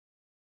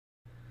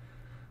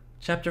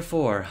Chapter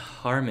 4,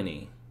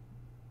 Harmony.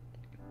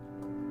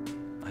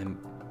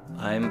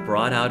 I'm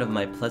brought out of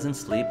my pleasant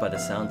sleep by the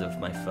sound of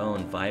my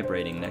phone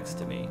vibrating next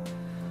to me.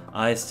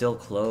 Eyes still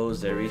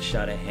closed, I reach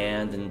out a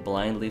hand and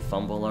blindly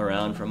fumble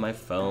around for my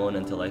phone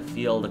until I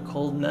feel the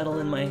cold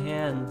metal in my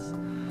hands.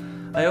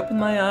 I open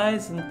my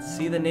eyes and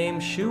see the name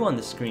Shu on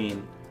the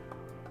screen.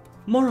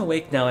 More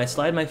awake now, I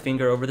slide my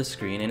finger over the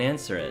screen and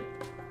answer it.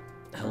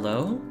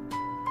 Hello?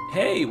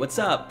 Hey, what's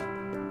up?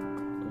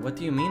 What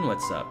do you mean,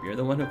 what's up? You're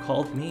the one who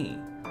called me.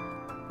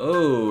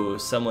 Oh,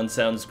 someone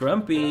sounds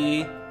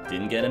grumpy.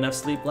 Didn't get enough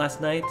sleep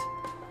last night?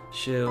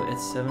 Shu,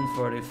 it's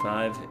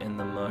 7:45 in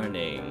the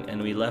morning,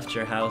 and we left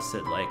your house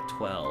at like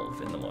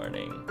 12 in the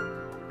morning.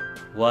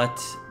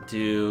 What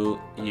do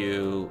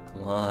you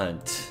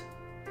want?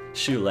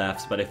 Shu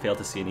laughs, but I fail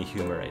to see any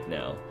humor right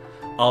now.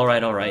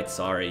 Alright,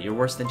 sorry. You're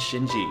worse than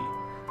Shinji.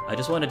 I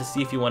just wanted to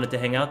see if you wanted to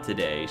hang out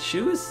today.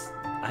 Shu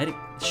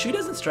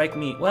doesn't strike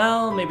me...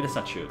 Well, maybe that's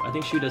not true. I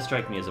think Shu does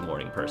strike me as a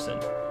morning person.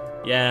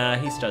 Yeah,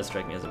 he does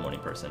strike me as a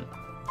morning person.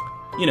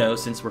 You know,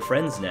 since we're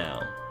friends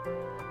now.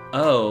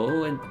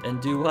 Oh,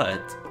 and do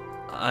what?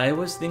 I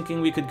was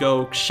thinking we could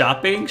go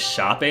shopping?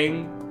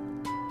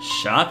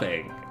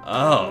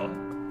 Oh,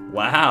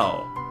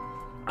 wow.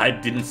 I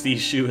didn't see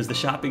Shu as the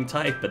shopping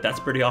type, but that's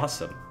pretty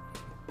awesome.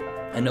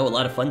 I know a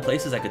lot of fun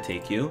places I could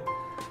take you.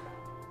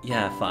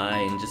 Yeah,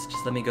 fine. Just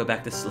let me go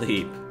back to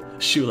sleep.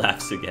 Shu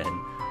laughs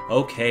again.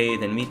 Okay,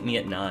 then meet me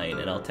at 9,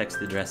 and I'll text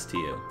the address to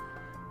you.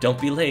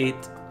 Don't be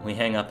late. We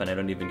hang up, and I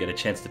don't even get a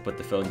chance to put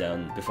the phone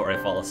down before I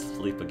fall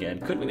asleep again.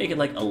 Couldn't we make it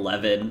like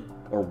 11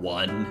 or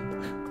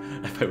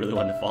 1 if I really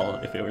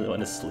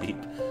want to sleep?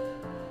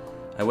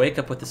 I wake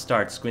up with the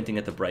start, squinting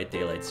at the bright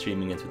daylight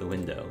streaming in through the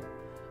window.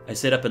 I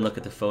sit up and look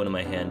at the phone in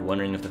my hand,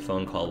 wondering if the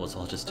phone call was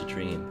all just a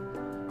dream.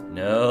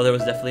 No, there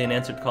was definitely an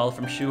answered call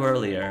from Shu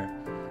earlier.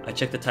 I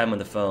check the time on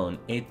the phone,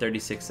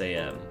 8:36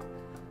 a.m.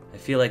 I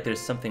feel like there's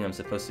something I'm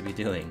supposed to be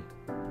doing.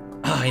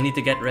 I need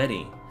to get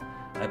ready.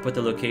 I put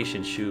the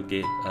location Shu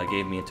gave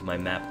me into my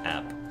map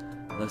app.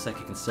 It looks like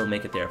I can still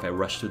make it there if I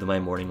rush through my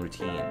morning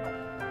routine.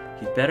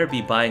 He'd better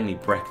be buying me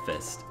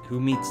breakfast.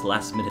 Who meets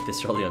last minute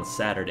this early on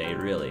Saturday,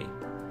 really?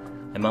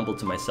 I mumble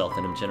to myself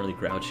and am generally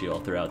grouchy all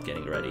throughout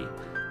getting ready,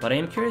 but I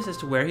am curious as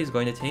to where he's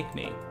going to take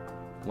me.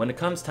 When it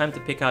comes time to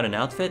pick out an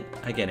outfit,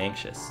 I get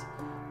anxious.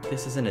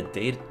 This isn't a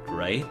date,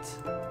 right?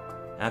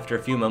 After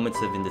a few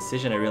moments of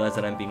indecision, I realize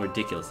that I'm being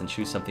ridiculous and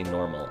choose something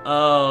normal.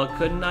 Oh,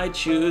 couldn't I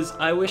choose?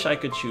 I wish I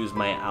could choose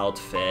my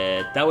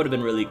outfit. That would have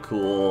been really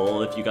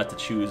cool if you got to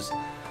choose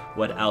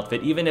what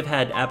outfit, even if it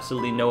had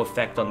absolutely no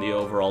effect on the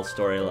overall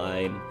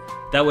storyline.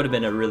 That would have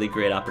been a really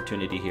great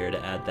opportunity here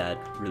to add that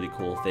really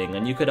cool thing,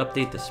 and you could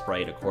update the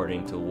sprite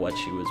according to what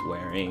she was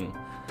wearing.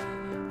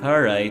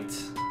 Alright.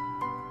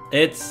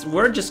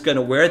 We're just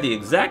gonna wear the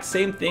exact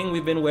same thing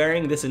we've been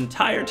wearing this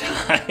entire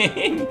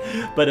time,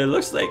 but it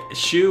looks like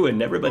Shu and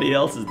everybody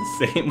else is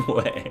the same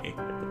way.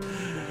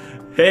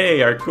 Hey,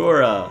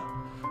 Harkura!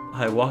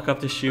 I walk up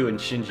to Shu and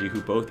Shinji,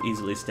 who both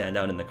easily stand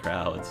out in the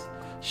crowds.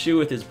 Shu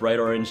with his bright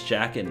orange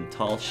jacket and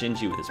tall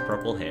Shinji with his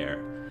purple hair.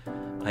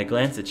 I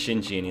glance at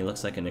Shinji and he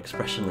looks like an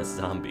expressionless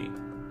zombie.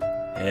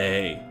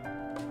 Hey.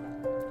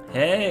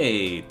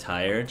 Hey,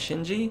 tired,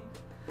 Shinji?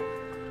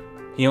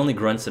 He only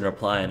grunts in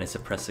reply and I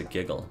suppress a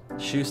giggle.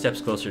 Shu steps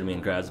closer to me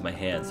and grabs my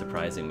hand,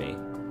 surprising me.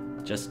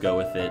 Just go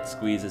with it.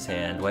 Squeeze his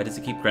hand. Why does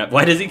he keep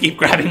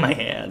grabbing my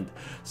hand?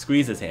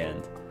 Squeeze his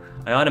hand.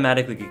 I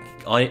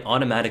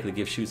automatically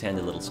give Shu's hand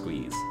a little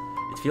squeeze.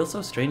 It feels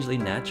so strangely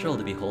natural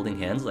to be holding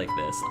hands like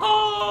this.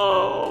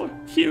 Oh,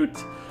 cute.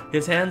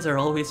 His hands are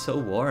always so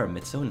warm.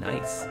 It's so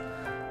nice.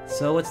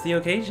 So what's the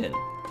occasion?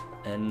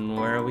 And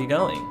where are we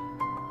going?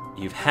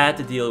 You've had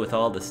to deal with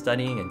all the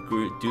studying and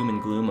doom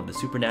and gloom of the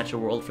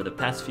supernatural world for the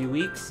past few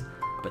weeks,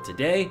 but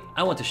today,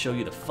 I want to show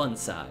you the fun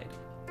side.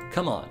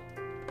 Come on.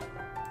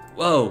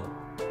 Whoa!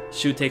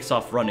 Shu takes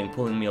off running,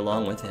 pulling me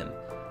along with him.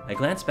 I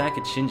glance back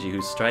at Shinji,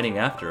 who's striding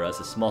after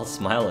us, a small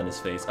smile on his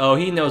face. Oh,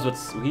 he knows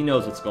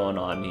what's going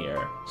on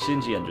here.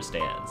 Shinji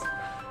understands.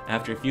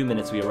 After a few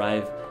minutes, we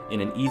arrive in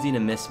an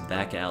easy-to-miss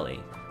back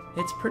alley.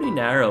 It's pretty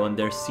narrow, and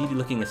there's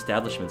seedy-looking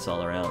establishments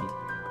all around.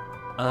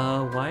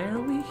 Why are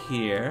we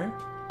here?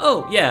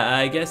 Oh, yeah,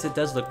 I guess it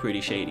does look pretty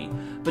shady.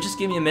 But just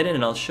give me a minute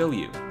and I'll show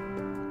you.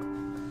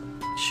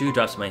 Shu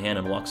drops my hand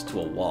and walks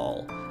to a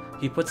wall.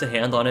 He puts a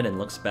hand on it and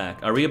looks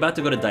back. Are we about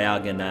to go to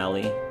Diagon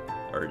Alley?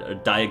 Or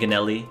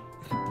Diagonelli?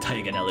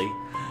 Diagonelli.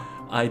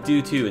 I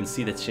do too and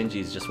see that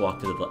Shinji's just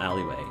walked into the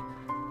alleyway.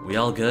 We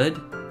all good?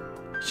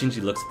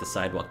 Shinji looks at the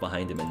sidewalk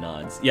behind him and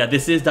nods. Yeah,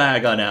 this is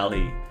Diagon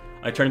Alley.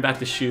 I turn back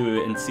to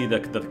Shu and see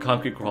the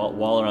concrete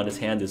wall around his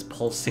hand is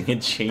pulsing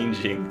and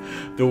changing.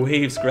 The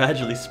waves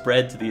gradually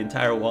spread to the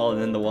entire wall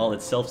and then the wall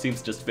itself seems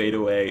to just fade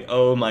away.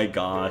 Oh my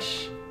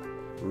gosh.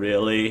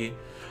 Really?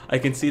 I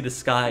can see the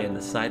sky and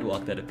the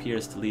sidewalk that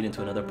appears to lead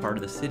into another part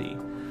of the city.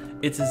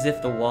 It's as if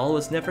the wall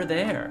was never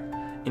there.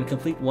 In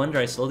complete wonder,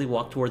 I slowly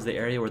walk towards the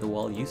area where the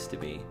wall used to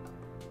be.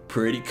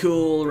 Pretty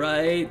cool,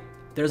 right?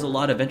 There's a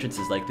lot of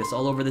entrances like this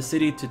all over the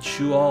city to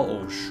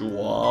Chubaka.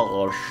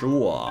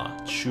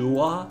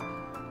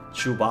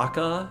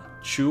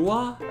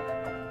 Chua?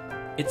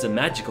 It's a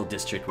magical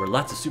district where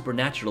lots of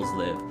supernaturals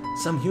live.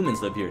 Some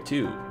humans live here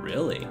too.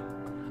 Really?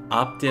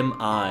 Optim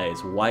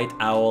Eyes, White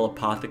Owl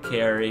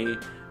Apothecary,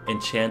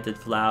 Enchanted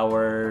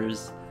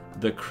Flowers,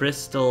 the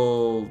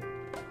Crystal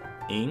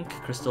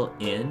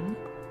Inn?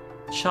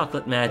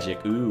 Chocolate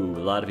Magic. Ooh,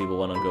 a lot of people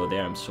want to go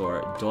there, I'm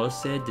sure.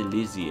 Dulce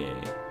Delizie.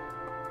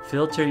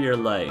 Filter Your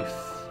Life.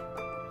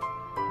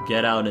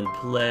 Get Out and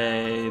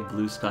Play,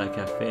 Blue Sky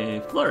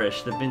Cafe,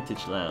 Flourish, the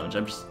Vintage Lounge.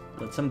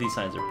 Some of these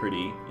signs are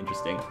pretty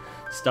interesting.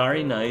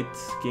 Starry Night,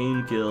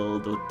 Game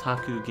Guild,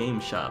 Otaku Game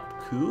Shop.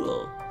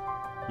 Cool.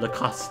 La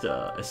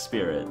Costa, a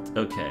spirit.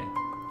 Okay.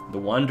 The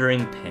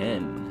Wandering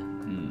Pen.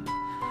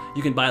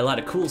 You can buy a lot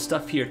of cool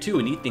stuff here too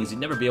and eat things you'd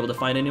never be able to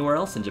find anywhere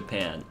else in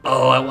Japan.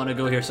 Oh, I want to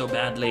go here so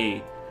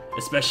badly.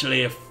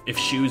 Especially if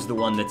Shu's the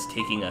one that's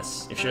taking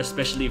us.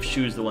 Especially if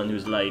Shu's the one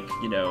who's like,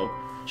 you know,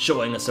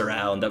 showing us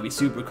around. That'd be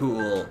super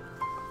cool.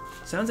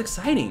 Sounds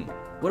exciting.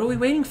 What are we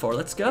waiting for?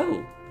 Let's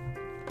go.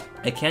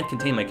 I can't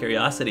contain my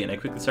curiosity and I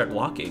quickly start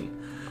walking.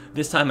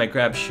 This time I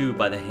grab Shu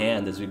by the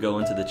hand as we go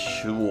into the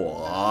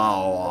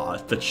Chihuahua.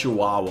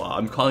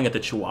 I'm calling it the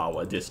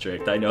Chihuahua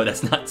district. I know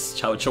that's not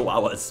how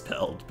Chihuahua is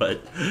spelled,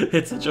 but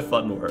it's such a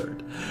fun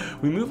word.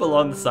 We move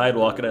along the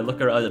sidewalk and I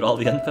look around at all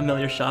the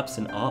unfamiliar shops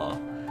in awe.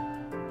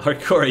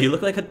 Harkura, you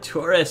look like a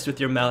tourist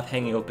with your mouth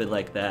hanging open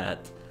like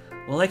that.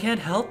 Well, I can't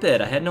help it.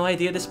 I had no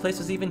idea this place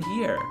was even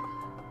here.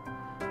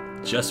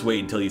 Just wait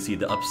until you see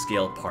the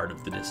upscale part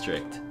of the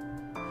district.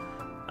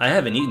 I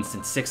haven't eaten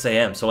since 6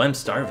 a.m., so I'm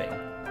starving.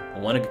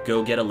 Want to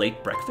go get a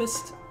late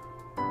breakfast?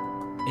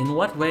 In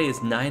what way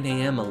is 9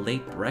 a.m. a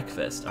late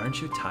breakfast?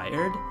 Aren't you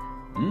tired?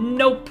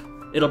 Nope!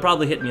 It'll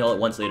probably hit me all at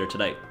once later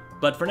tonight.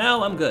 But for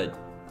now, I'm good.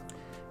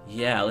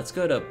 Yeah, let's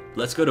go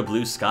to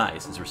Blue Sky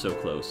since we're so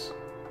close.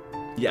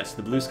 Yes,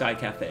 the Blue Sky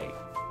Cafe.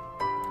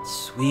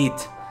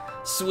 Sweet.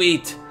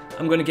 Sweet!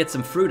 I'm gonna get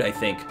some fruit, I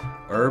think.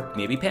 Or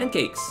maybe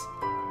pancakes.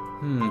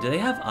 Do they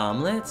have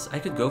omelets? I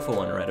could go for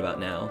one right about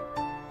now.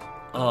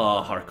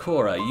 Oh,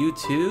 Harkura, you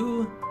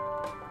too?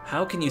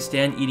 How can you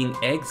stand eating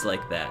eggs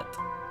like that?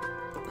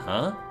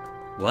 Huh?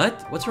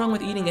 What? What's wrong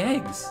with eating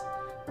eggs?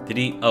 Did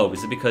he... Oh,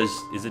 is it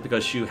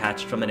because Shu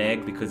hatched from an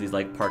egg because he's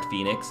like part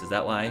phoenix? Is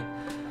that why?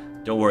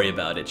 Don't worry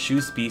about it.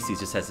 Shu's species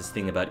just has this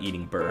thing about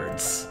eating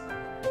birds.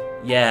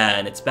 Yeah,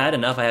 and it's bad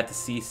enough I have to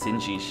see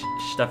Shinji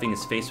stuffing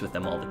his face with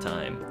them all the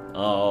time.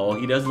 Oh,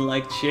 he doesn't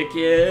like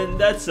chicken?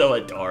 That's so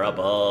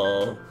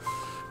adorable.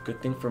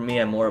 Good thing for me,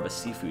 I'm more of a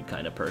seafood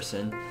kind of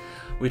person.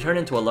 We turn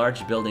into a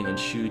large building and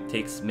Shu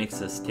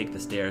makes us take the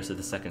stairs to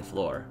the second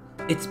floor.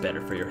 It's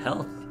better for your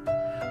health.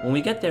 When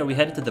we get there, we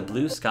head into the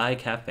Blue Sky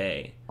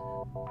Cafe.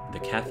 The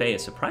cafe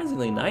is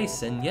surprisingly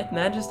nice and yet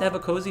manages to have a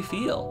cozy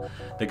feel.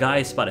 The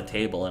guys spot a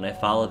table and I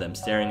follow them,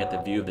 staring at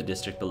the view of the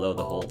district below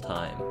the whole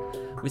time.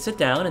 We sit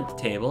down at the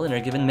table and are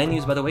given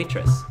menus by the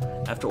waitress.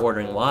 After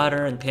ordering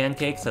water and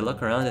pancakes, I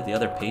look around at the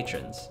other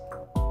patrons.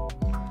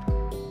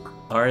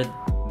 Are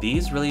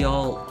these really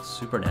all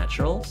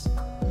supernaturals?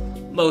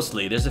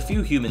 Mostly, there's a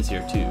few humans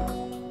here too.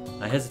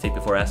 I hesitate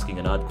before asking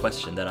an odd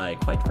question that I,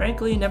 quite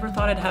frankly, never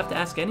thought I'd have to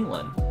ask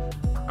anyone.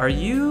 Are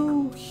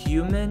you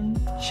human,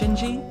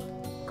 Shinji?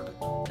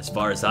 As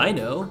far as I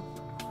know.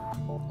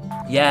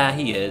 Yeah,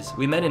 he is.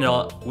 We met in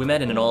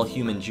an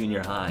all-human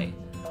junior high.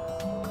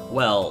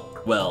 Well,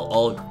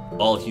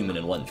 all human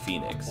and one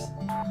phoenix.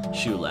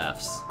 Shu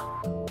laughs.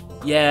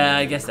 Yeah,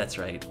 I guess that's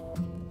right.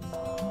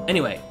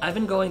 Anyway, I've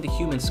been going to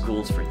human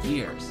schools for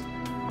years.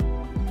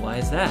 Why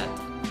is that?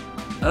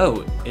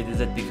 Oh, is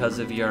it because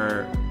of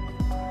your...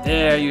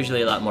 They're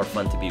usually a lot more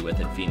fun to be with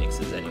than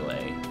phoenixes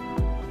anyway.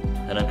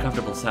 An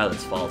uncomfortable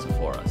silence falls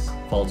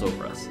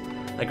over us.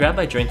 I grab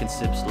my drink and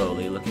sip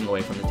slowly, looking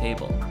away from the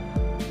table.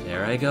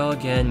 There I go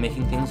again,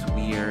 making things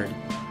weird.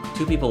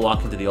 Two people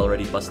walk into the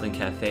already bustling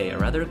cafe, a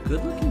rather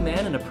good-looking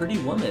man and a pretty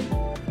woman.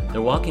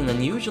 They're walking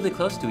unusually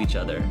close to each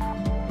other.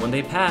 When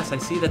they pass, I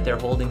see that they're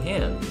holding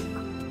hands.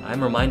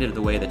 I'm reminded of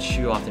the way that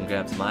Shu often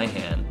grabs my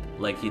hand,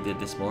 like he did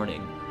this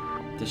morning.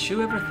 Does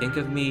Shu ever think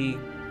of me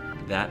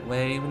that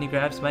way when he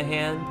grabs my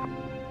hand?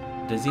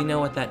 Does he know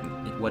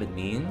what it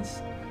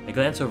means? I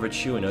glance over at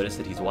Shu and notice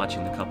that he's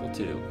watching the couple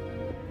too.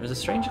 There's a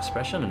strange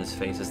expression on his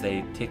face as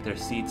they take their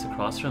seats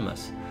across from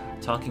us,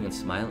 talking and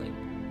smiling.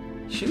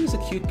 Shu's a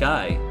cute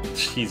guy.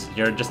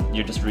 You're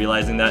just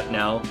realizing that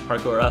now,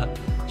 Harkura?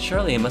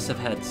 Surely he must have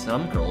had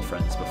some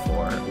girlfriends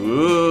before.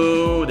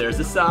 Ooh, there's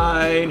a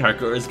sign.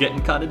 Harkura's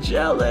getting kind of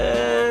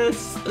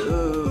jealous.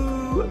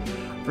 Ooh.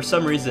 For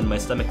some reason, my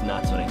stomach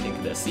knots when I think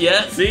of this.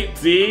 Yeah, see?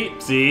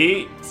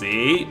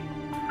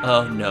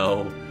 Oh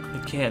no,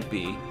 it can't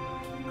be.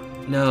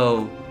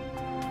 No.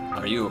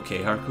 Are you okay,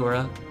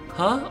 Harkura?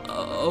 Huh?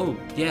 Oh,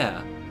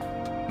 yeah.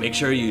 Make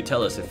sure you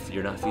tell us if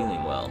you're not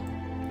feeling well.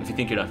 If you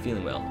think you're not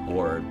feeling well,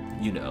 or,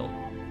 you know.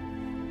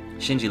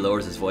 Shinji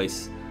lowers his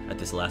voice at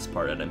this last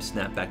part and I'm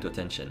snapped back to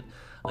attention.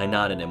 I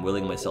nod and am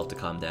willing myself to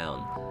calm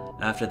down.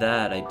 After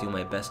that, I do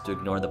my best to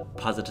ignore the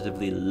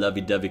positively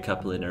lovey-dovey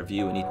couple in our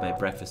view and eat my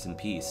breakfast in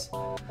peace.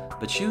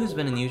 But Shu has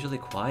been unusually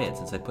quiet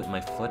since I put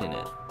my foot in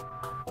it.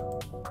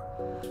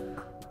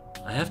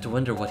 I have to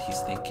wonder what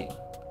he's thinking.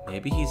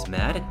 Maybe he's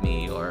mad at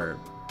me, or...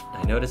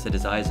 I notice that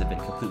his eyes have been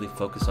completely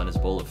focused on his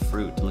bowl of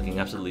fruit, looking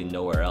absolutely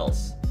nowhere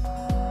else.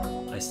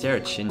 I stare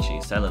at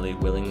Shinji, silently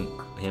willing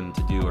him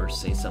to do or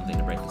say something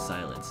to break the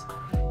silence.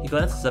 He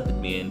glances up at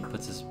me and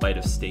puts his bite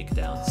of steak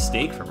down.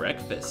 Steak for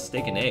breakfast?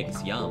 Steak and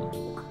eggs,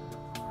 yum.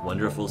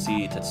 Wonder if we'll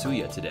see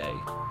Tetsuya today.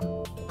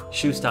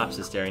 Shu stops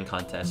his staring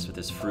contest with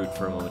his fruit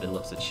for a moment and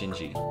looks at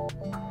Shinji.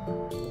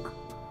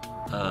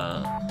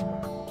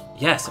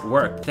 Yes, it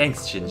worked.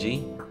 Thanks,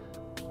 Shinji.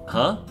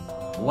 Huh?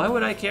 Why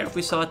would I care if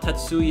we saw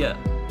Tetsuya?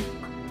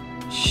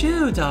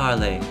 Shu,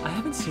 darling, I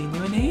haven't seen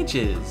you in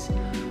ages.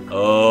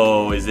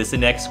 Oh, is this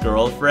an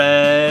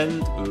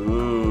ex-girlfriend?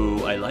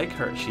 Ooh, I like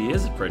her. She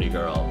is a pretty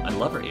girl. I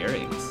love her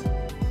earrings.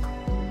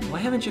 Why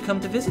haven't you come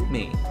to visit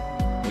me?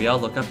 We all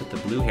look up at the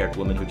blue-haired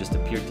woman who just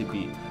appeared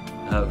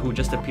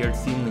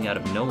seemingly out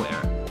of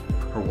nowhere.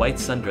 Her white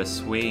sundress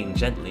swaying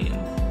gently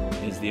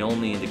and is the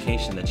only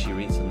indication that she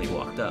recently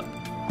walked up.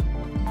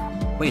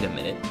 Wait a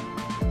minute.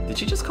 Did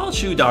she just call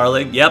Shu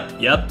darling?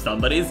 Yep,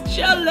 somebody's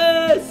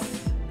jealous!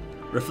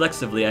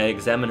 Reflexively, I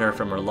examine her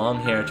from her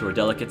long hair to her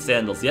delicate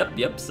sandals.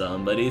 Yep,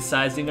 somebody's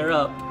sizing her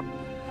up.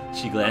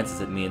 She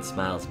glances at me and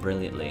smiles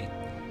brilliantly.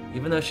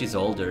 Even though she's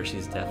older,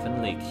 she's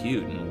definitely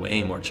cute and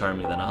way more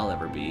charming than I'll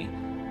ever be.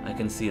 I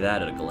can see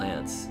that at a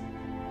glance.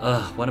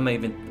 Ugh, what am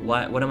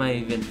I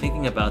even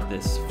thinking about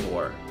this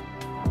for?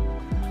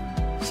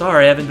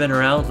 Sorry, I haven't been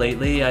around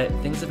lately.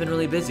 Things have been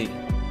really busy.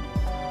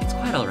 It's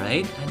quite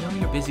alright. I know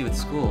you're busy with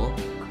school.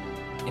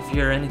 If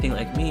you're anything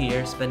like me,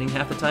 you're spending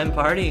half the time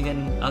partying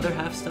and other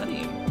half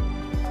studying.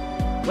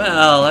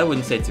 Well, I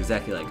wouldn't say it's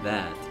exactly like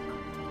that.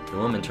 The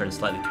woman turns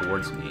slightly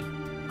towards me.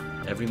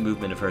 Every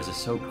movement of hers is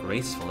so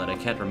graceful that I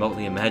can't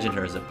remotely imagine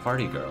her as a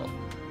party girl.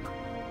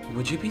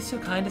 Would you be so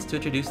kind as to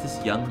introduce this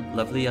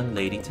lovely young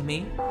lady to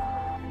me?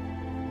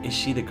 Is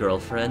she the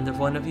girlfriend of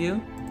one of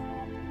you?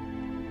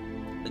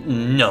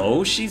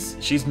 No,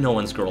 she's no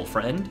one's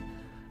girlfriend.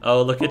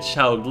 Oh, look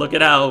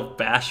at how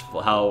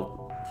bashful, how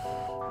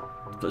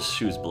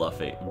Shu's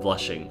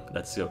blushing.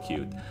 That's so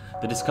cute.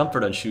 The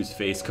discomfort on Shu's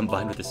face,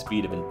 combined with the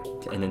speed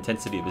and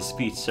intensity of his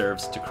speech,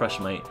 serves to crush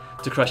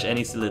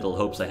any little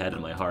hopes I had in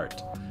my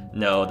heart.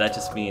 No, that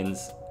just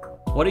means...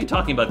 What are you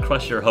talking about,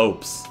 crush your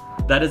hopes?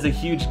 That is a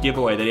huge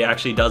giveaway that he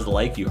actually does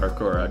like you,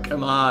 Harkura.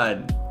 Come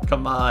on,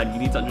 you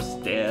need to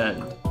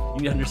understand.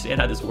 You need to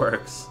understand how this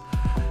works.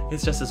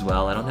 It's just as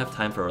well, I don't have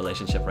time for a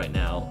relationship right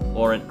now,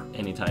 or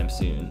anytime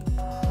soon.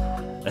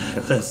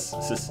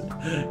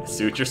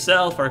 Suit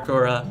yourself,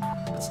 Harkura.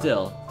 But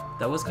still,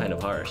 that was kind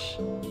of harsh.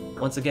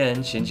 Once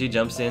again, Shinji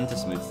jumps in to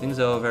smooth things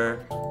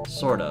over.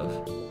 Sort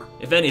of.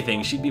 If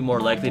anything, she'd be more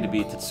likely to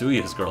be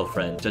Tetsuya's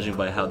girlfriend, judging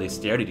by how they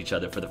stared at each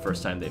other for the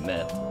first time they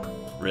met.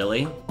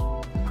 Really?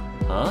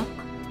 Huh?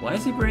 Why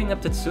is he bringing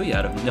up Tetsuya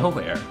out of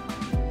nowhere?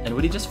 And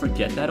would he just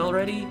forget that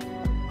already?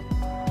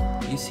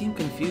 You seem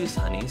confused,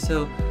 honey,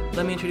 so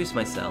let me introduce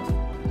myself.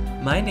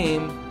 My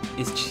name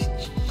is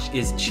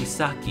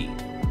Chisaki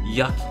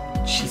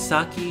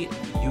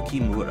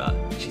Yukimura.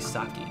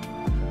 Chisaki.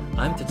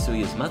 I'm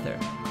Tetsuya's mother.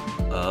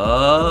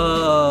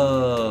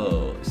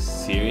 Oh,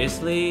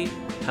 seriously?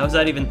 How's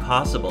that even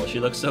possible? She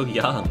looks so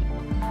young.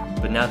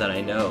 But now that I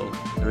know,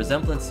 the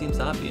resemblance seems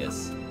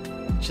obvious.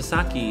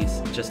 Chisaki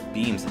just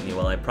beams at me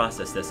while I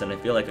process this, and I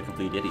feel like a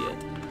complete idiot.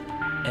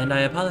 And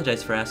I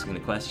apologize for asking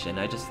the question.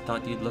 I just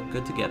thought you'd look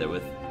good together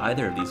with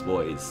either of these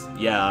boys.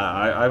 Yeah,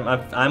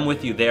 I'm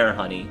with you there,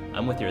 honey.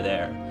 I'm with you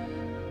there.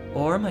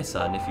 Or my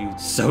son, if you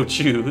so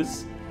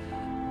choose.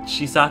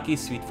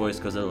 Chisaki's sweet voice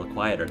goes a little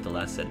quieter at the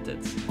last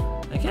sentence.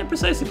 I can't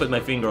precisely put my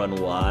finger on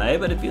why,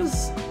 but it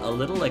feels a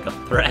little like a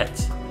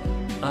threat.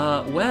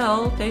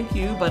 Well, thank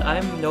you, but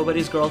I'm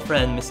nobody's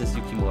girlfriend, Mrs.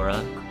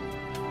 Yukimura.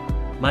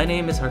 My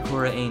name is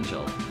Harkura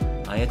Angel.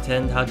 I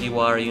attend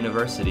Hagiwara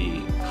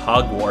University.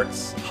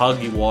 Hogwarts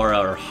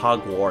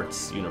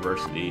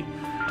University.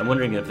 I'm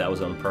wondering if that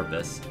was on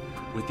purpose.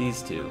 With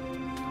these two.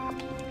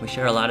 We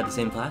share a lot of the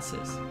same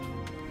classes.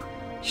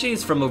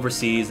 She's from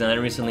overseas, and I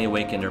recently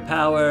awakened her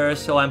power,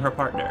 so I'm her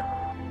partner.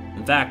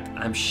 In fact,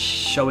 I'm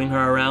showing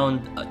her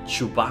around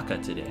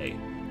Chewbacca today.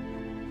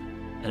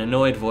 An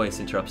annoyed voice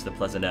interrupts the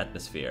pleasant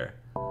atmosphere.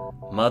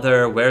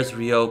 Mother, where's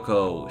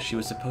Ryoko? She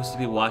was supposed to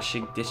be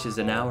washing dishes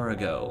an hour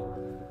ago.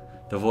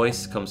 The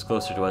voice comes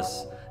closer to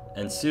us,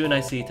 and soon I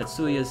see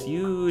Tetsuya's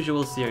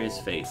usual serious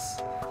face.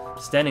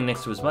 Standing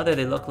next to his mother,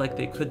 they look like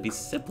they could be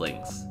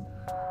siblings.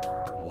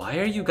 Why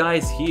are you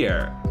guys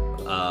here?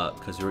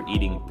 Because we're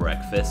eating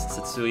breakfast,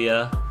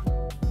 Tetsuya.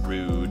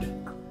 Rude.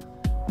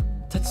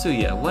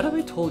 Tetsuya, what have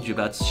I told you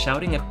about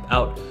shouting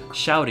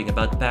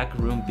about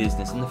backroom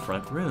business in the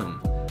front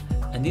room?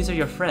 And these are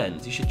your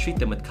friends. You should treat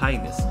them with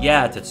kindness.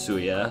 Yeah,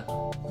 Tetsuya.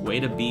 Way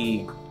to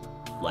be,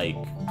 like,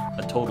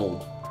 a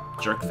total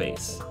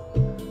jerkface.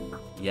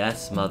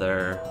 Yes,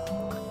 mother.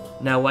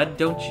 Now, why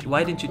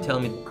didn't you tell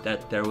me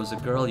that there was a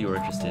girl you were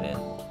interested in?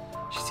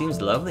 She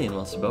seems lovely and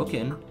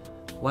well-spoken.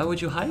 Why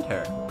would you hide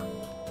her?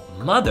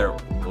 Mother,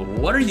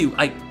 what are you?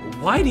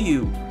 Why do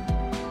you?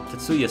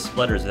 Tetsuya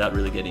splutters without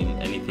really getting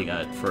anything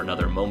out for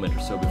another moment or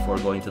so before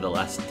going to the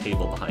last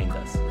table behind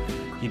us.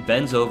 He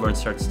bends over and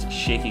starts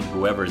shaking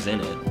whoever's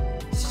in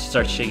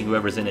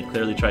it,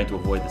 clearly trying to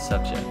avoid the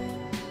subject.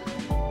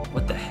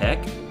 What the heck?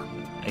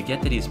 I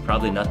get that he's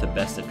probably not the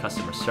best at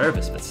customer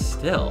service, but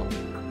still.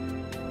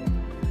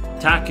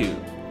 Taku,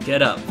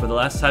 get up. For the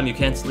last time, you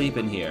can't sleep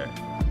in here.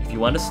 If you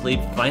want to sleep,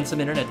 find some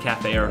internet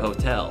cafe or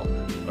hotel.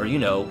 Or, you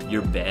know,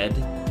 your bed.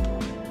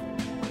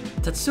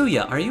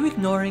 Tetsuya, are you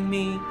ignoring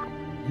me?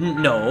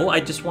 No, I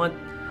just saw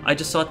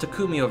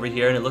Takumi over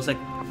here, and it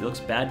looks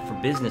bad for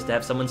business to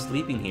have someone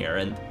sleeping here,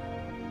 and...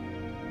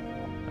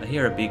 I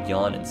hear a big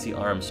yawn and see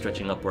arms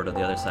stretching upward on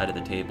the other side of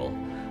the table.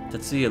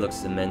 Tetsuya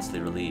looks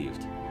immensely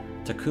relieved.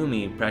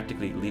 Takumi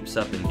practically leaps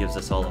up and gives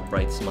us all a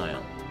bright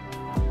smile.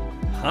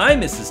 Hi,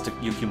 Mrs.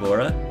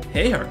 Yukimura.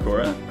 Hey,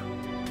 Harkura.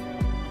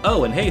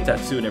 Oh, and hey,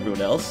 Tatsu and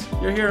everyone else.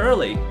 You're here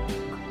early.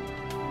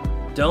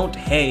 Don't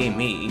hey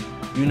me.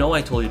 You know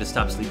I told you to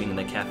stop sleeping in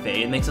the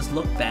cafe. It makes us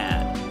look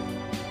bad.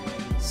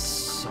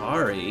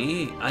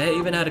 Sorry. I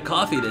even had a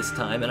coffee this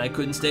time and I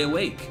couldn't stay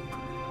awake.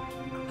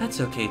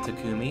 That's okay,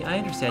 Takumi. I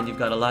understand you've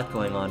got a lot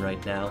going on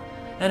right now,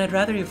 and I'd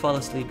rather you fall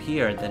asleep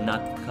here than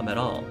not come at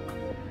all.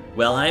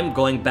 Well, I'm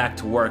going back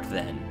to work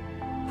then.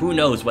 Who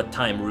knows what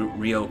time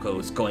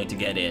Ryoko's going to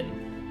get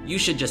in. You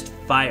should just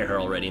fire her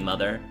already,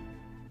 Mother.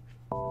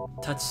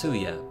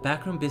 Tatsuya,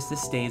 backroom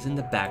business stays in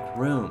the back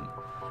room.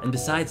 And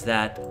besides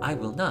that, I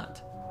will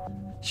not.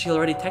 She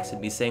already texted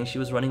me saying she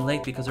was running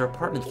late because her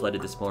apartment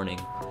flooded this morning.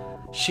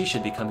 She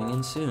should be coming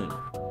in soon.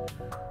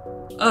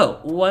 Oh,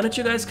 why don't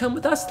you guys come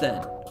with us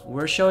then?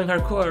 We're showing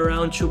Harkura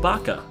around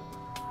Chewbacca.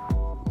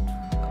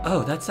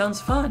 Oh, that sounds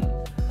fun.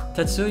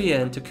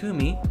 Tatsuya and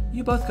Takumi,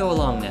 you both go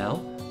along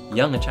now.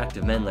 Young,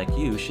 attractive men like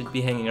you should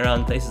be hanging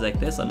around places like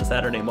this on a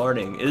Saturday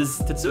morning. Is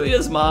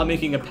Tetsuya's mom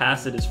making a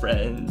pass at his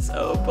friends?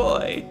 Oh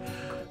boy.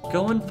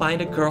 Go and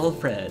find a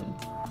girlfriend.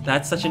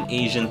 That's such an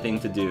Asian thing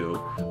to do.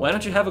 Why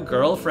don't you have a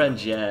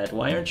girlfriend yet?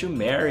 Why aren't you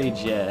married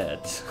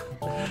yet?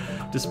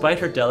 Despite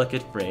her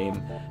delicate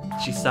frame,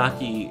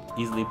 Chisaki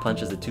easily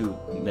punches the two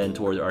men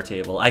toward our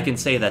table. I can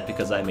say that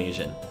because I'm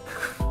Asian.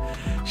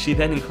 She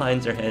then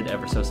inclines her head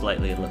ever so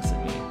slightly and looks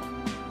at me.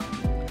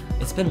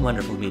 It's been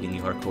wonderful meeting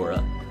you,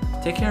 Harkura.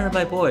 Take care of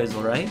my boys,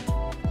 alright?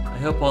 I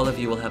hope all of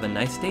you will have a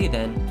nice day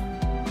then.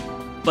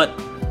 But,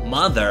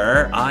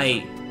 Mother,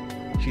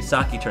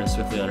 Chisaki turns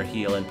swiftly on her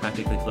heel and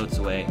practically floats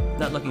away,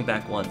 not looking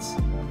back once.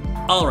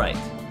 Alright.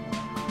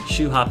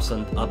 Shu hops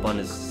up on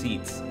his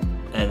seat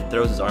and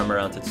throws his arm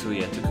around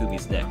Tetsuya and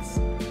Takumi's necks.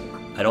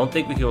 I don't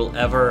think we've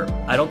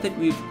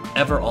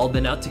ever all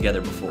been out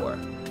together before.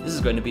 This is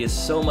going to be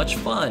so much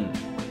fun.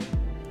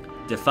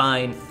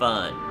 Define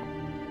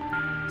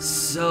fun.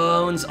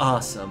 Sounds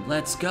awesome.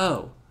 Let's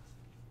go.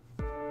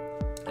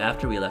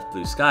 After we left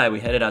Blue Sky, we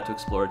headed out to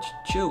explore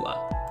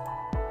Chua.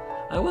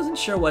 I wasn't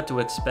sure what to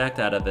expect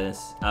out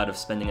of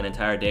spending an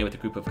entire day with a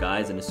group of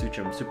guys in a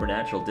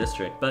supernatural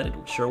district, but it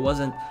sure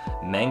wasn't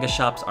manga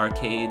shops,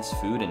 arcades,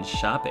 food, and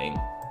shopping.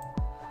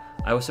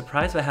 I was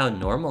surprised by how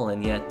normal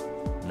and yet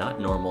not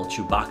normal the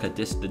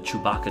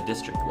Chewbacca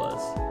district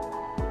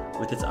was.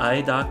 With its eye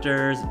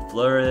doctors and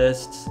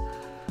florists,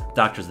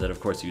 doctors that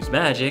of course use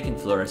magic, and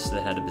florists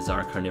that had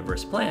bizarre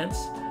carnivorous plants,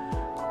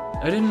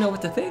 I didn't know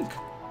what to think.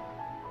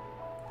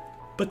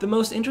 But the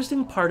most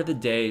interesting part of the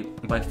day,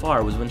 by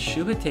far, was when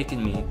Shu had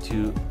taken me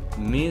to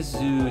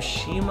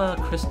Mizushima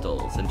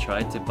Crystals and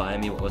tried to buy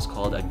me what was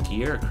called a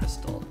gear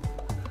crystal.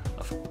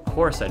 Of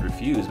course I'd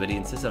refuse, but he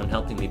insisted on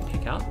helping me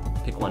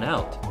pick one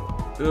out.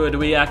 Ooh, do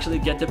we actually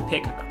get to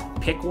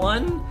pick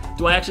one?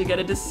 Do I actually get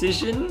a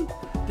decision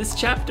this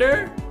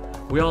chapter?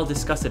 We all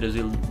discuss it as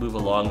we move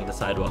along the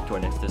sidewalk to our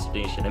next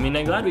destination. I mean,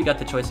 I'm glad we got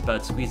the choice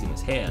about squeezing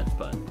his hand,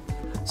 but...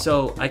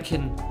 So, I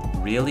can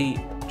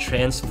really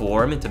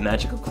transform into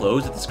magical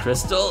clothes with this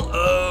crystal?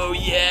 Oh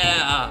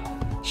yeah!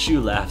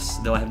 Shu laughs,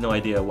 though I have no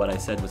idea what I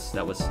said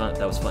that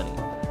was funny.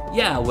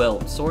 Yeah,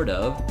 well, sort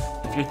of.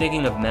 If you're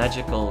thinking of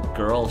magical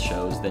girl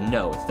shows, then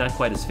no, it's not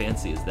quite as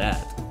fancy as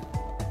that.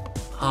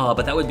 Oh,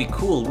 but that would be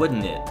cool,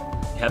 wouldn't it?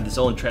 You have this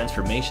own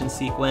transformation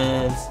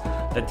sequence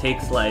that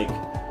takes like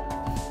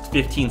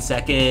 15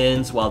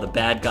 seconds while the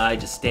bad guy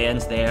just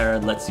stands there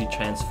and lets you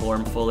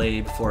transform fully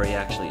before he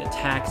actually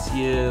attacks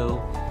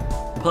you.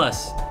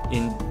 Plus,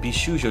 in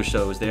Bishoujo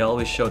shows, they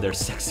always show their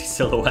sexy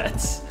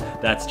silhouettes.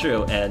 That's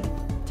true, and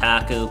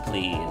Taku,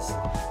 please.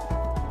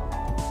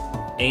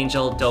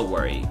 Angel, don't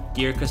worry.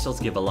 Gear crystals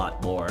give a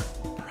lot more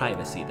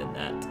privacy than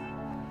that.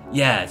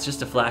 Yeah, it's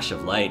just a flash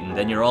of light, and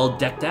then you're all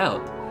decked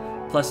out.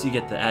 Plus, you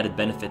get the added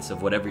benefits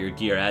of whatever your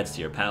gear adds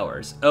to your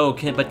powers. Oh,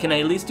 but can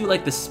I at least do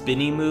like the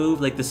spinny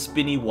move, like the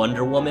spinny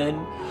Wonder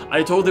Woman?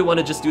 I totally want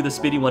to just do the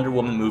spinny Wonder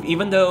Woman move,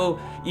 even though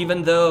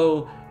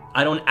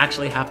I don't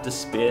actually have to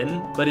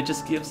spin, but it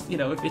just gives, you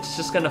know, if it's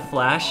just gonna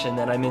flash and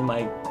then I'm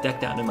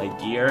decked out in my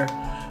gear,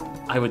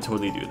 I would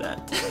totally do that.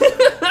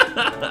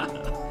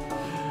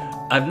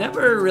 I've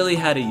never really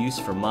had a use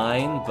for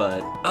mine,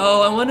 but...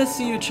 Oh, I want to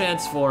see you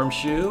transform,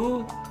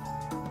 Shu!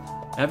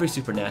 Every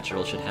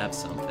supernatural should have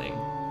something.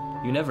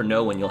 You never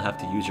know when you'll have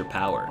to use your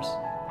powers.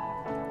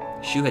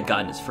 Shu had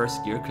gotten his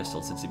first gear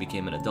crystal since he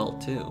became an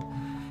adult, too.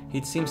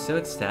 He'd seemed so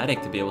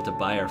ecstatic to be able to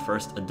buy our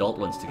first adult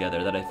ones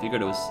together that I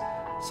figured it was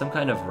some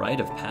kind of rite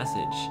of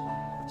passage.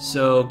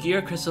 So,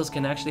 gear crystals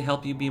can actually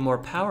help you be more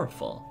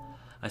powerful.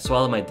 I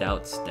swallowed my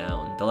doubts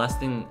down. The last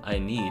thing I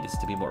need is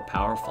to be more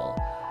powerful.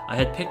 I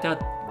had picked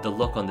out the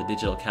look on the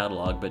digital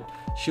catalog, but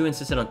Shu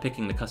insisted on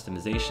picking the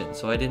customization,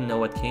 so I didn't know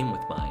what came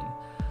with mine.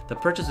 The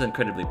purchase was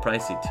incredibly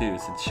pricey too,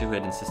 since Shu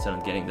had insisted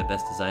on getting the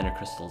best designer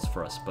crystals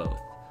for us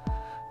both.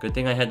 Good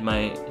thing I had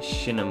my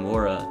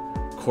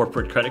Shinamura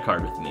corporate credit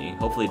card with me.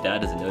 Hopefully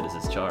Dad doesn't notice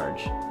this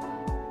charge.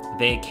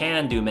 They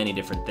can do many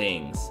different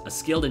things. A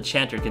skilled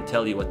enchanter can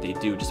tell you what they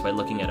do just by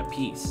looking at a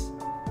piece.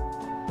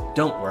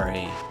 Don't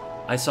worry.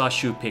 I saw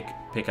Shu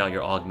pick out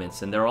your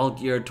augments, and they're all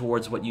geared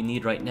towards what you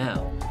need right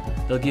now.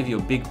 They'll give you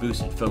a big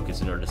boost in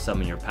focus in order to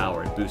summon your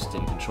power and boost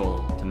in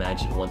control to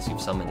magic once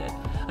you've summoned it.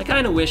 I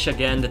kind of wish,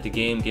 again, that the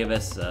game gave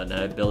us an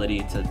ability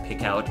to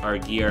pick out our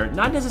gear.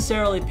 Not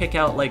necessarily pick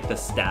out, like, the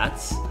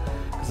stats,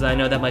 because I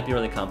know that might be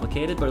really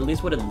complicated, but at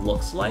least what it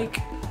looks like.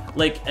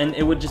 Like, and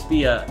it would just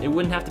be it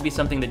wouldn't have to be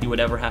something that you would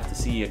ever have to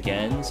see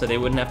again, so they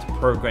wouldn't have to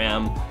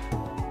program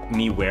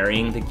me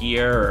wearing the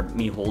gear or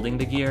me holding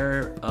the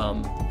gear,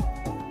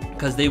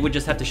 because they would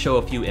just have to show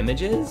a few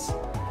images,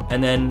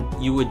 and then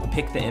you would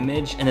pick the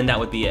image, and then that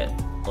would be it.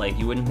 Like,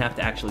 you wouldn't have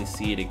to actually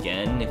see it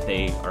again if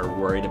they are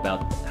worried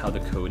about how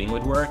the coding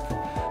would work.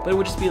 But it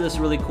would just be this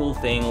really cool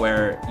thing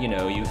where, you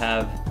know, you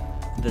have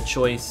the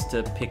choice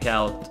to pick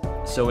out,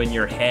 so in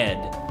your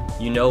head,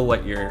 you know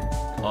what your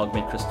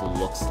augment crystal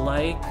looks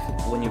like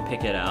when you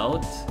pick it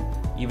out,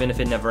 even if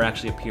it never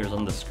actually appears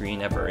on the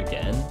screen ever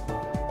again.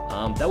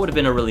 That would have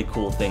been a really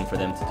cool thing for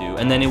them to do,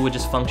 and then it would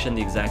just function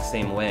the exact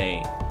same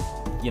way.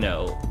 You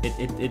know,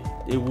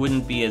 it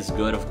wouldn't be as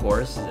good, of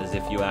course, as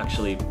if you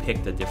actually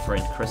picked a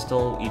different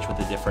crystal, each with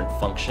a different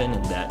function,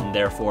 and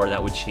therefore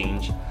that would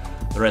change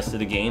the rest of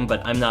the game.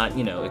 But I'm not,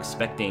 you know,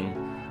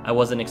 I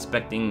wasn't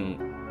expecting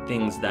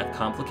things that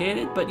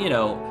complicated, but, you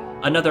know,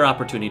 another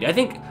opportunity. I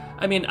think,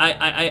 I mean,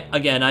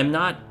 again,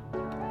 I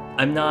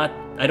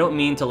don't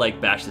mean to,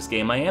 like, bash this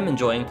game. I am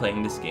enjoying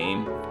playing this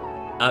game.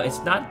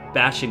 It's not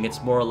bashing,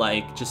 it's more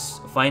like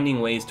just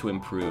finding ways to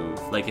improve.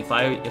 Like, if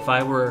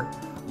I were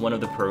one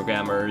of the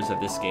programmers of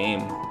this game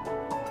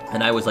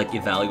and I was, like,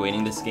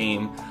 evaluating this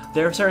game,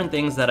 there are certain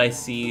things that I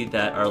see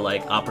that are,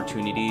 like,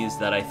 opportunities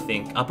that I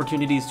think,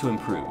 opportunities to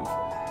improve,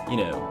 you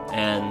know.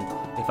 And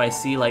if I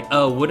see, like,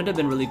 oh, wouldn't it have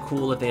been really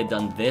cool if they had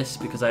done this,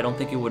 because I don't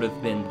think it would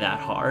have been that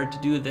hard to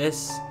do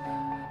this,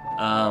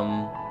 you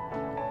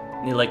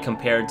know, like,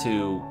 compared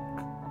to,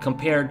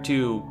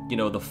 you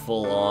know, the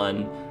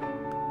full-on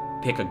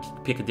pick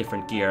a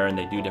different gear and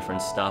they do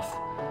different stuff,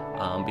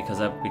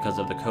 because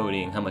of the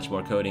coding, how much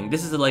more coding.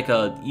 This is like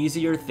a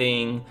easier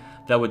thing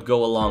that would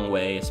go a long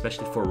way,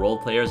 especially for role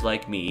players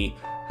like me,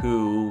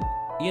 who,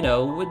 you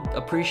know, would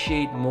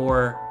appreciate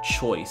more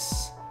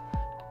choice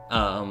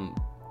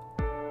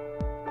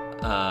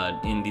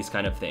in these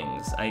kind of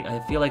things. I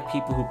feel like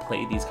people who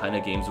play these kind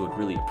of games would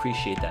really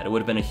appreciate that. It would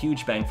have been a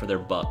huge bang for their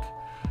buck.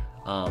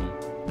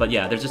 But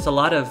yeah, there's just a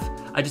lot of,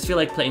 I just feel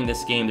like playing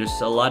this game,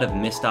 there's a lot of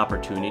missed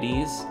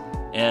opportunities,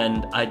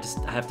 and I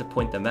have to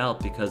point them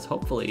out, because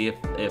hopefully if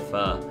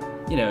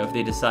you know, if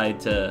they decide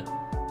to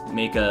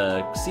make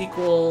a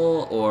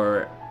sequel,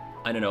 or,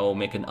 I don't know,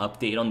 make an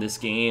update on this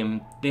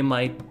game, they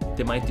might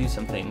do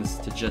some things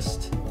to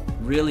just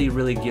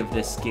really give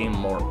this game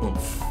more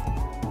oomph.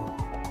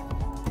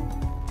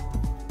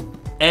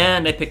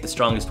 And I picked the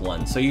strongest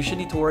one, so you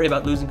shouldn't need to worry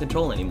about losing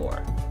control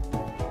anymore.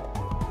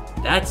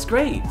 That's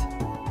great!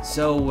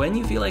 So when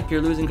you feel like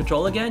you're losing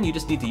control again, you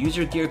just need to use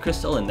your gear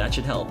crystal and that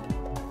should help.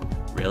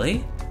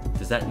 Really?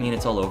 Does that mean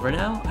it's all over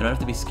now? I don't have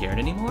to be scared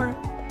anymore?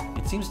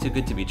 It seems too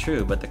good to be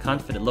true, but the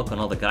confident look on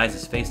all the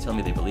guys' face tell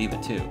me they believe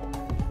it too.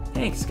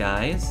 Thanks,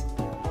 guys.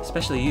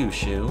 Especially you,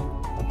 Shu.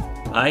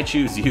 I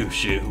choose you,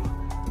 Shu.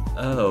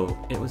 Oh,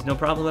 it was no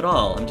problem at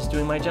all. I'm just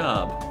doing my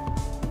job.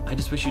 I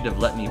just wish you'd have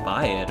let me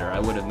buy it, or I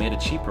would have made a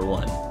cheaper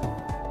one.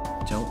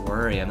 Don't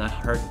worry, I'm not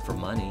hurting for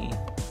money.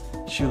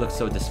 Shu looked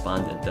so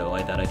despondent, though,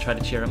 I thought I'd try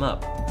to cheer him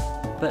up.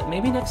 But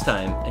maybe next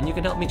time, and you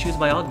can help me choose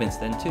my augments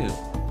then, too.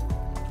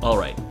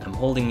 Alright, I'm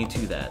holding you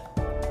to that.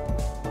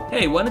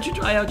 Hey, why don't you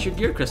try out your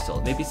gear crystal?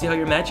 Maybe see how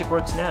your magic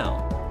works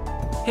now.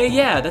 Hey,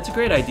 yeah, that's a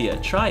great idea.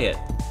 Try it.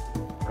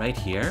 Right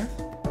here?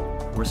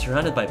 We're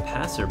surrounded by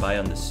passerby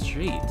on the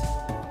street.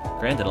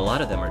 Granted, a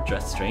lot of them are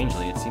dressed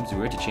strangely. It seems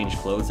weird to change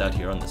clothes out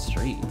here on the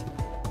street.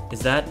 Is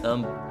that,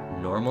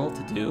 normal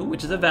to do?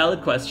 Which is a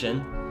valid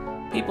question.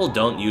 People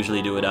don't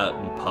usually do it out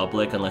in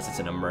public unless it's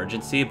an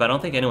emergency, but I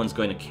don't think anyone's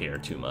going to care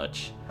too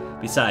much.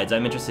 Besides,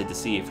 I'm interested to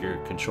see if your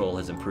control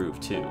has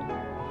improved too.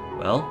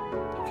 Well,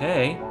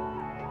 okay,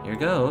 here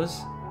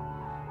goes.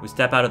 We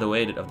step out of the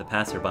way of the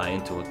passerby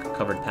into a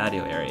covered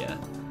patio area.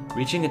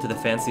 Reaching into the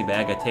fancy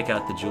bag, I take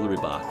out the jewelry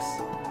box.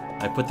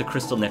 I put the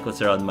crystal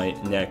necklace around my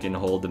neck and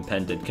hold them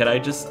pendant. Can I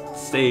just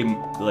say,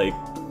 like,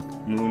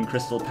 moon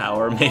crystal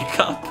power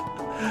makeup?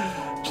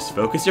 Just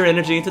focus your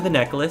energy into the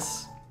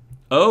necklace.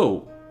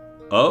 Oh!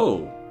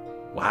 Oh!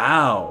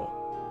 Wow!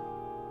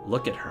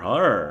 Look at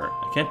her.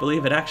 I can't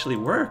believe it actually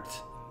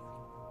worked.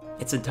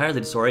 It's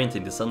entirely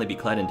disorienting to suddenly be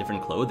clad in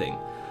different clothing,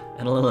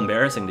 and a little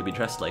embarrassing to be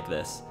dressed like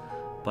this.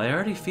 But I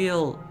already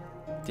feel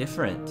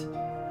different.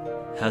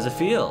 How's it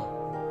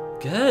feel?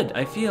 Good.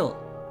 I feel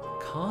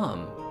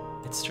calm.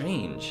 It's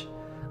strange.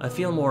 I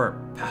feel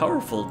more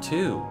powerful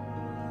too.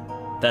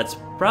 That's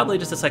probably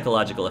just a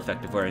psychological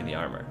effect of wearing the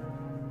armor.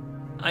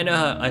 I know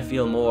how I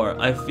feel more.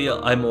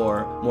 I'm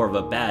more of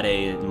a bad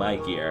A in my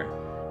gear.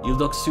 You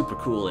look super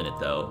cool in it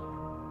though.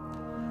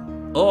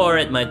 Or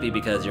it might be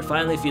because you're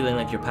finally feeling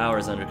like your power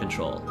is under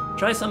control.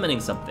 Try summoning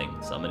something.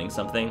 Summoning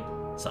something?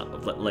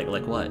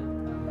 Like what?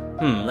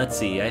 Let's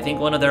see. I think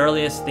one of the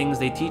earliest things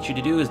they teach you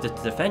to do is to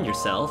defend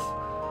yourself.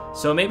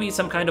 So maybe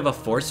some kind of a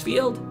force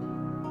field?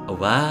 A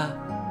what?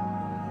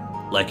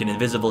 Like an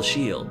invisible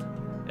shield.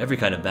 Every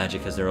kind of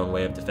magic has their own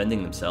way of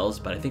defending themselves,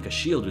 but I think a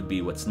shield would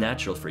be what's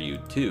natural for you,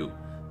 too.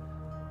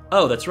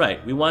 Oh, that's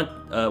right. We went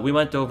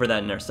over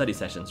that in our study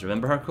sessions.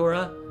 Remember,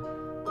 Harkura?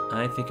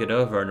 I think it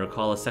over and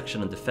recall a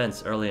section on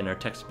defense early in our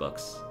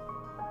textbooks.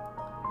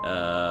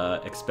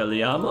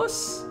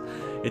 Expelliarmus?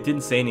 It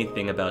didn't say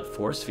anything about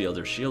force field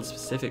or shield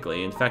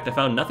specifically. In fact, I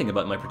found nothing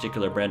about my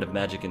particular brand of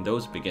magic in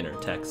those beginner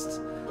texts.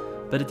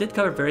 But it did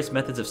cover various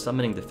methods of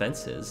summoning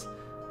defenses.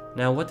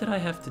 Now, what did I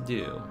have to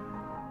do?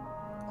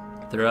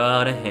 Throw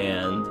out a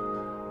hand,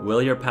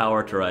 will your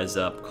power to rise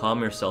up,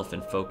 calm yourself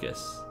and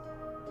focus.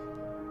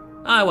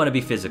 I want to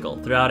be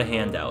physical, throw out a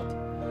hand out.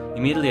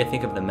 Immediately I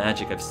think of the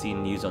magic I've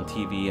seen used on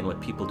TV and what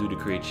people do to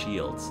create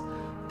shields.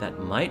 That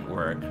might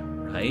work,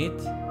 right?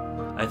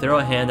 I throw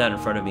a hand out in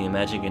front of me,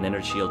 imagining an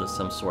inner shield of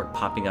some sort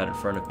popping out in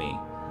front of me.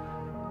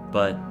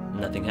 But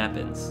nothing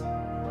happens.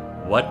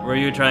 What were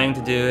you trying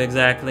to do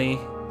exactly?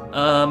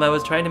 I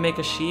was trying to make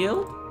a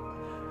shield?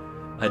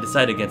 I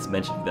decided against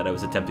mentioning that I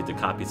was attempting to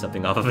copy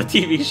something off of a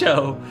TV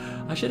show.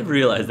 I should have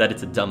realized that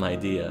it's a dumb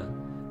idea.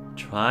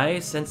 Try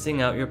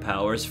sensing out your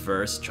powers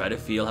first, try to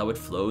feel how it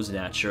flows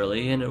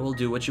naturally, and it will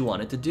do what you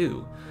want it to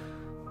do.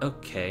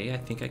 Okay, I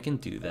think I can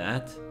do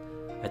that.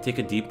 I take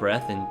a deep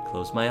breath and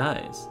close my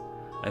eyes.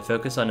 I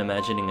focus on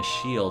imagining a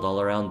shield all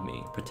around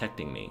me,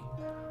 protecting me.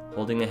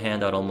 Holding a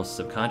hand out almost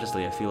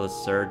subconsciously, I feel a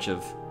surge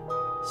of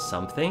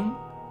something?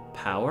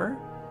 Power?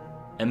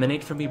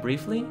 Emanate from me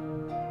briefly?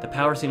 The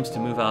power seems to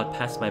move out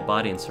past my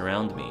body and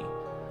surround me.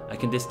 I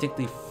can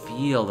distinctly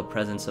feel the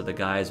presence of the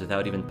guys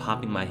without even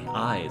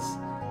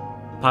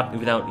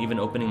without even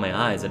opening my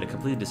eyes, and it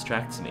completely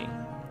distracts me.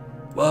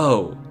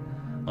 Whoa!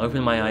 I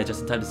open my eyes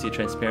just in time to see a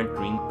transparent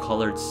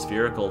green-colored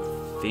spherical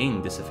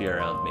thing disappear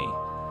around me.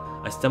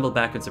 I stumble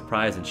back in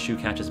surprise and Shu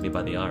catches me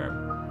by the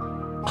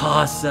arm.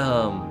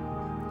 Awesome!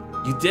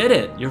 You did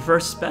it! Your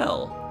first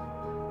spell!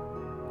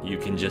 You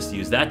can just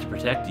use that to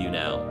protect you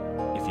now,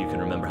 if you can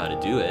remember how to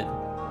do it.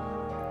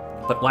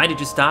 But why did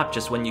you stop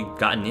just when you'd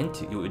gotten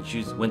it?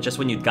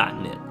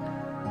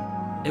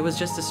 It was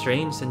just a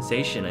strange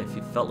sensation. I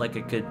felt like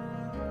I could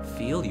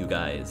feel you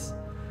guys.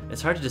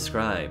 It's hard to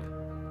describe.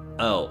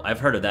 Oh, I've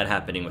heard of that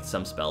happening with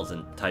some spells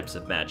and types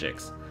of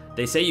magics.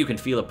 They say you can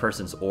feel a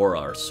person's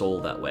aura or soul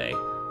that way,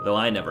 though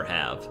I never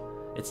have.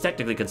 It's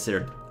technically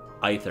considered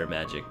ether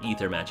magic,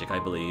 I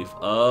believe.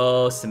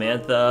 Oh,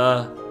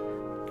 Samantha.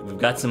 We've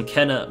got some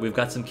Kenna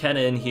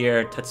in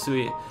here.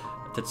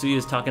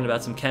 Tatsuya's talking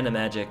about some Kenna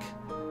magic.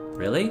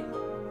 Really?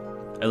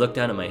 I look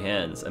down at my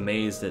hands,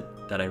 amazed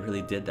that I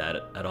really did that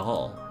at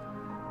all.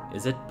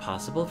 Is it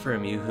possible for a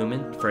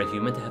human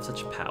to have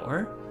such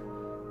power?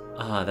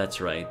 Ah, that's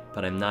right,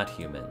 but I'm not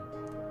human.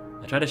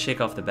 I try to shake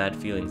off the bad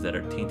feelings that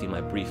are tainting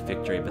my brief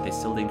victory, but they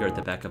still linger at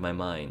the back of my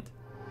mind.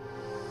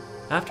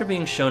 After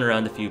being shown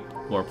around a few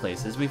more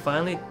places, we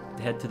finally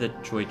head to the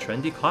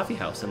trendy coffee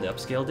house in the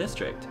upscale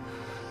district.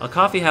 A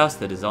coffee house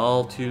that is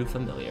all too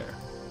familiar.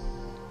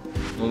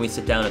 When we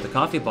sit down at the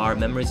coffee bar,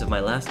 memories of my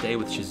last day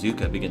with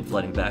Shizuka begin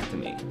flooding back to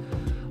me.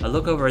 I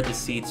look over at the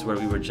seats where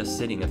we were just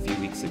sitting a few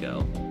weeks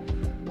ago.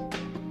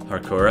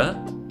 Harkura?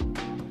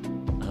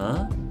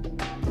 Huh?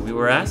 We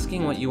were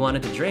asking what you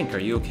wanted to drink. Are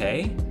you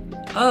okay?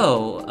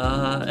 Oh,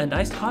 an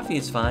iced coffee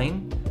is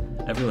fine.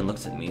 Everyone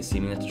looks at me,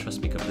 seeming not to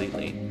trust me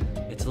completely.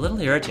 It's a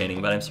little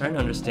irritating, but I'm starting to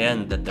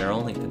understand that they're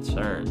only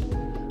concerned.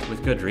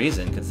 With good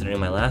reason, considering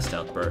my last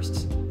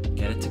outbursts.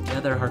 Get it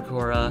together,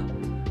 Harkura.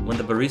 When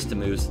the barista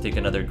moves to take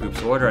another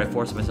group's order, I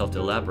force myself to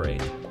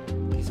elaborate.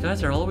 These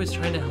guys are always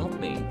trying to help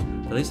me.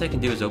 The least I can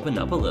do is open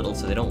up a little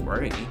so they don't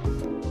worry.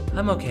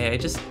 I'm okay, I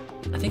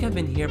think I've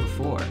been here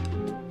before.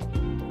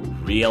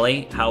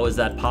 Really? How is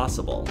that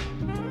possible?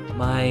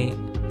 My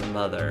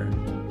mother.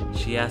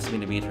 She asked me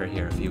to meet her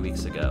here a few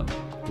weeks ago.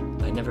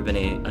 I've never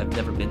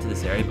been to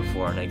this area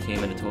before, and I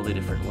came in a totally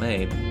different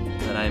way,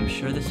 but I'm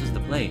sure this is the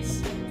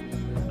place.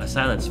 A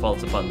silence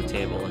falls upon the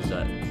table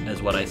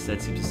as what I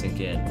said seemed to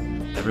sink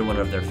in. Every one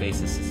of their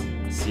faces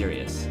is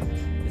serious.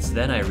 It's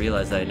then I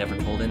realized that I never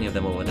told any of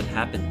them what had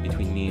happened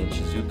between me and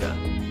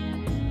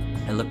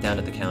Shizuka. I looked down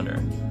at the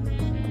counter.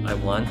 I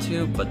want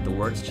to, but the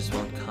words just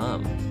won't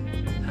come.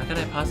 How can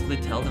I possibly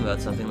tell them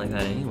about something like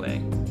that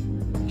anyway?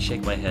 I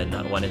shake my head,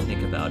 not wanting to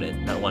think about it,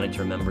 not wanting to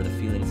remember the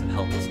feelings of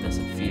helplessness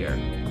and fear.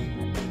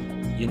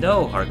 You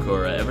know,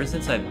 Harkura, ever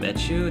since I've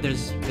met you,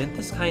 there's been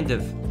this kind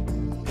of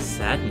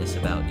sadness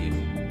about you.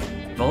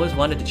 I've always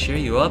wanted to cheer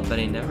you up, but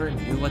I never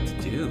knew what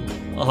to do.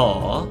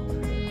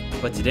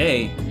 Aww. But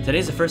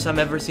today's the first time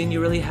I've ever seen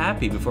you really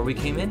happy before we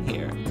came in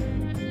here.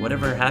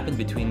 Whatever happened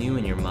between you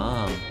and your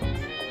mom,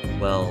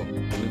 well,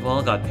 we've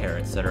all got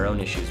parents and our own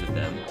issues with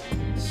them,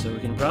 so we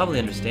can probably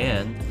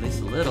understand, at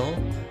least a little.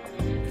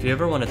 If you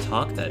ever want to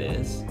talk, that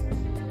is.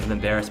 I'm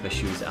embarrassed by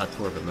Shu's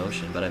outpour of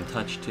emotion, but I'm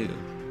touched too.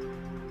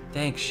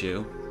 Thanks,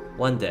 Shu.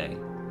 One day,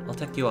 I'll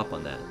take you up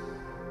on that.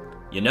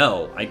 You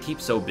know, I keep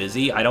so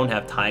busy, I don't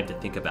have time to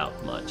think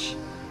about much.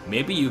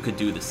 Maybe you could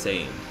do the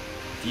same.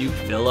 If you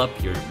fill up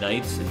your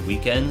nights and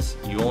weekends,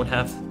 you won't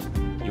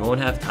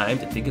have time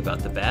to think about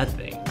the bad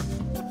things.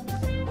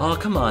 Oh,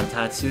 come on,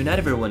 Tatsu, not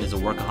everyone is a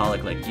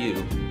workaholic like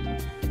you.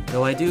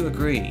 Though I do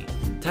agree,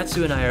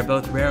 Tatsu and I are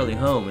both rarely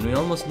home, and we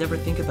almost never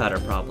think about our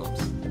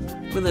problems.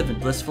 We live in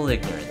blissful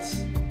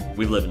ignorance.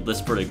 We live in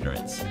blissful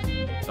ignorance.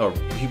 Or,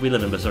 we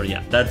live in blissful,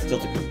 yeah, that's still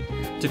Takumi.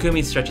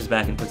 Takumi stretches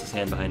back and puts his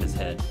hand behind his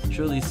head,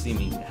 surely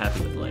seeming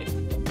happy with life.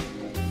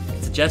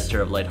 It's a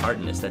gesture of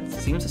lightheartedness that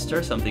seems to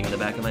stir something in the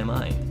back of my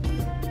mind.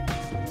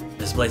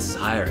 This place is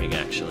hiring,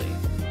 actually.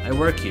 I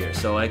work here,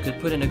 so I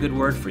could put in a good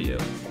word for you.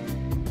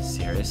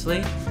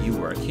 Seriously? You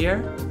work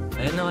here?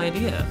 I had no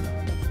idea.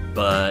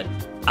 But,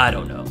 I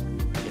don't know.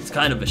 It's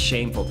kind of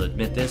shameful to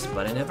admit this,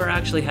 but I never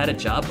actually had a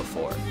job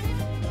before.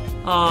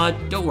 Aw,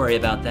 don't worry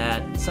about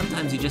that.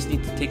 Sometimes you just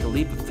need to take a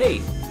leap of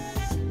faith.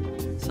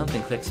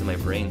 Something clicks in my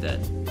brain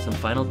then. Some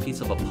final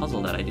piece of a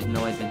puzzle that I didn't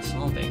know I'd been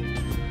solving.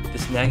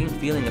 This nagging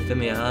feeling of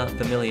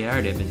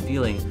familiarity I've been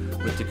feeling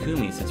with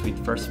Takumi since we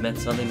first met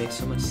suddenly makes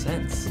so much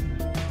sense.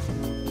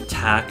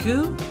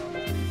 Taku?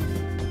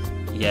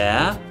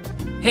 Yeah?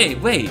 Hey,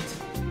 wait!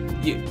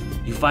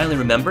 You finally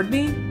remembered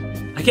me?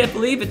 I can't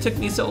believe it took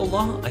me so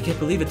long. I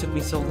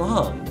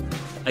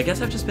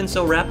guess I've just been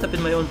so wrapped up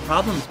in my own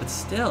problems, but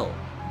still.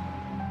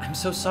 I'm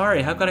so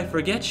sorry, how could I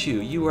forget you?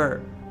 You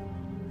were...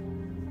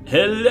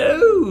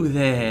 Hello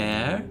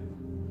there!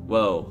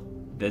 Whoa,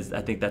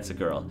 I think that's a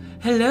girl.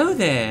 Hello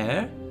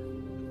there!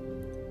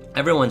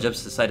 Everyone jumps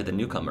to the sight of the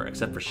newcomer,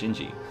 except for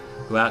Shinji,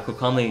 who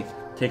calmly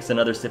takes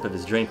another sip of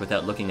his drink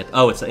without looking at...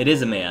 Oh, it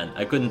is a man.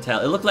 I couldn't tell.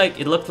 It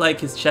looked like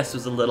his chest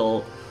was a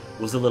little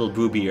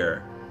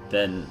boobier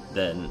than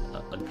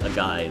a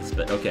guy's,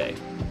 but okay.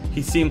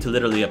 He seemed to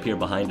literally appear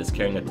behind us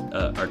carrying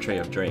our tray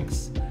of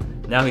drinks.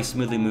 Now he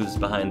smoothly moves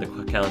behind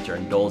the counter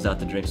and doles out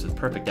the drinks with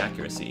perfect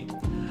accuracy.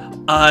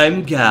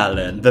 I'm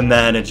Galen, the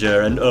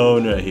manager and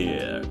owner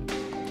here.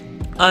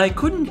 I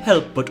couldn't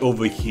help but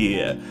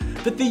overhear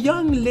that the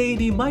young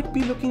lady might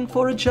be looking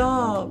for a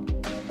job.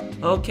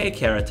 Okay,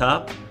 Carrot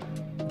Top.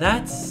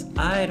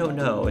 I don't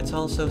know, it's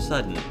all so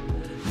sudden.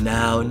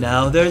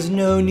 Now, there's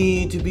no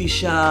need to be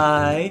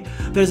shy.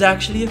 There's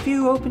actually a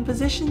few open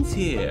positions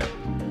here.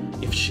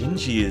 If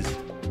Shinji is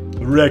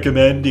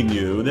recommending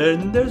you,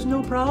 then there's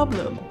no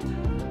problem.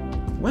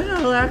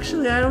 Well,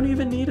 actually, I don't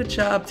even need a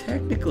job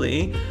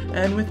technically,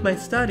 and with my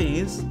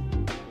studies,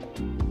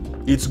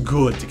 it's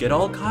good to get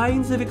all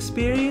kinds of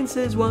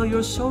experiences while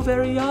you're so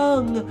very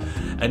young.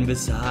 And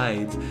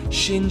besides,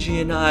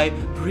 Shinji and I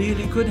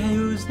really could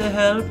use the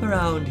help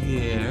around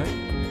here.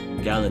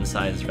 Galen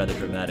sighs rather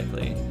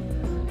dramatically.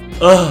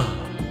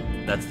 Ugh,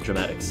 that's the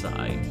dramatic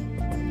sigh.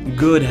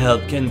 Good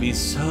help can be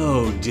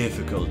so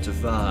difficult to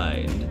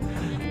find.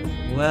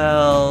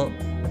 Well,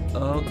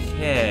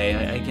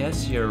 okay, I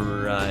guess you're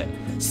right.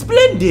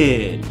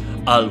 Splendid!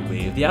 I'll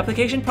waive the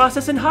application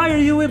process and hire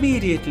you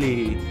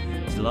immediately,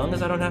 as long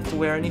as I don't have to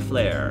wear any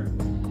flair.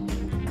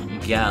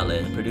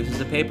 Galen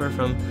produces a paper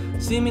from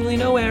seemingly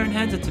nowhere and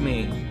hands it to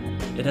me.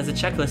 It has a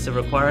checklist of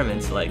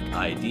requirements like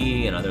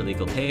ID and other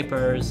legal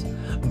papers.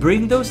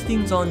 Bring those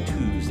things on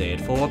Tuesday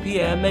at 4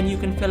 p.m. and you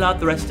can fill out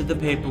the rest of the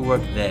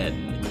paperwork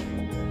then.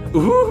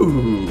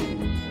 Ooh!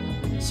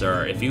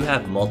 Sir, if you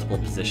have multiple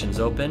positions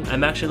open,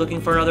 I'm actually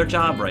looking for another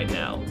job right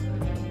now.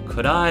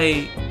 Could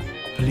I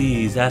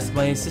please ask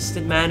my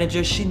assistant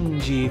manager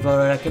Shinji for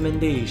a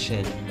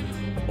recommendation?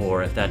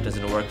 Or if that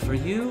doesn't work for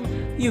you,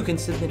 you can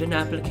submit an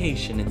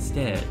application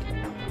instead.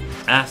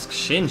 Ask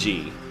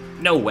Shinji?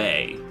 No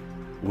way.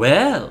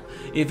 Well,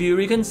 if you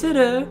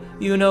reconsider,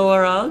 you know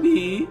where I'll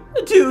be.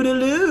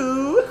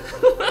 Toodaloo!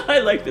 I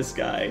like this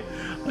guy.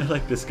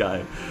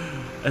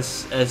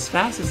 As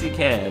fast as he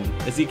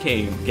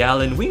came,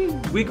 Galen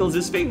wiggles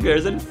his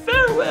fingers and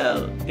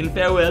farewell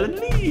and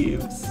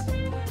leaves.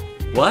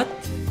 What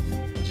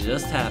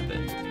just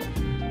happened?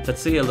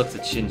 Tatsuya looks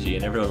at Shinji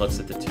and everyone looks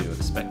at the two,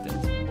 expectant.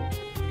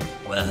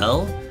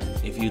 Well,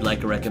 if you'd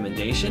like a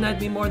recommendation, I'd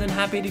be more than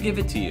happy to give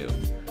it to you.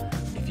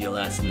 If you'll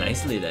ask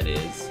nicely, that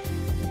is.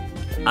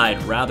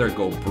 I'd rather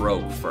go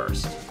broke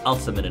first. I'll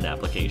submit an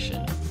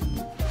application.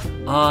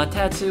 Aw,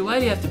 Tatsu, why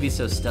do you have to be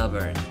so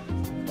stubborn?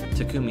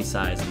 Takumi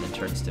sighs and then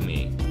turns to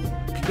me.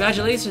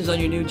 Congratulations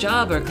on your new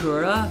job,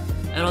 Harkura,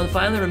 and on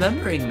finally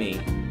remembering me.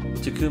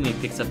 Takumi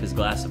picks up his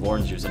glass of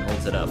orange juice and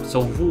holds it up.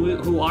 So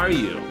who are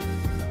you?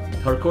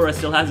 Harkura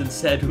still hasn't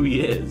said who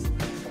he is.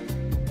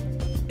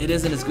 It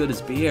isn't as good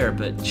as beer,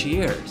 but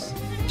cheers.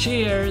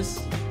 Cheers!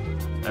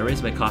 I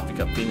raised my coffee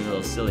cup, feeling a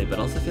little silly, but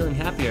also feeling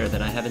happier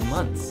than I have in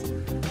months.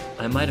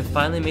 I might have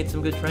finally made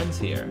some good friends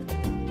here.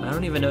 I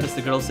don't even notice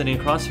the girl sitting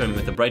across from me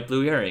with the bright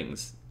blue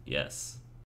earrings. Yes.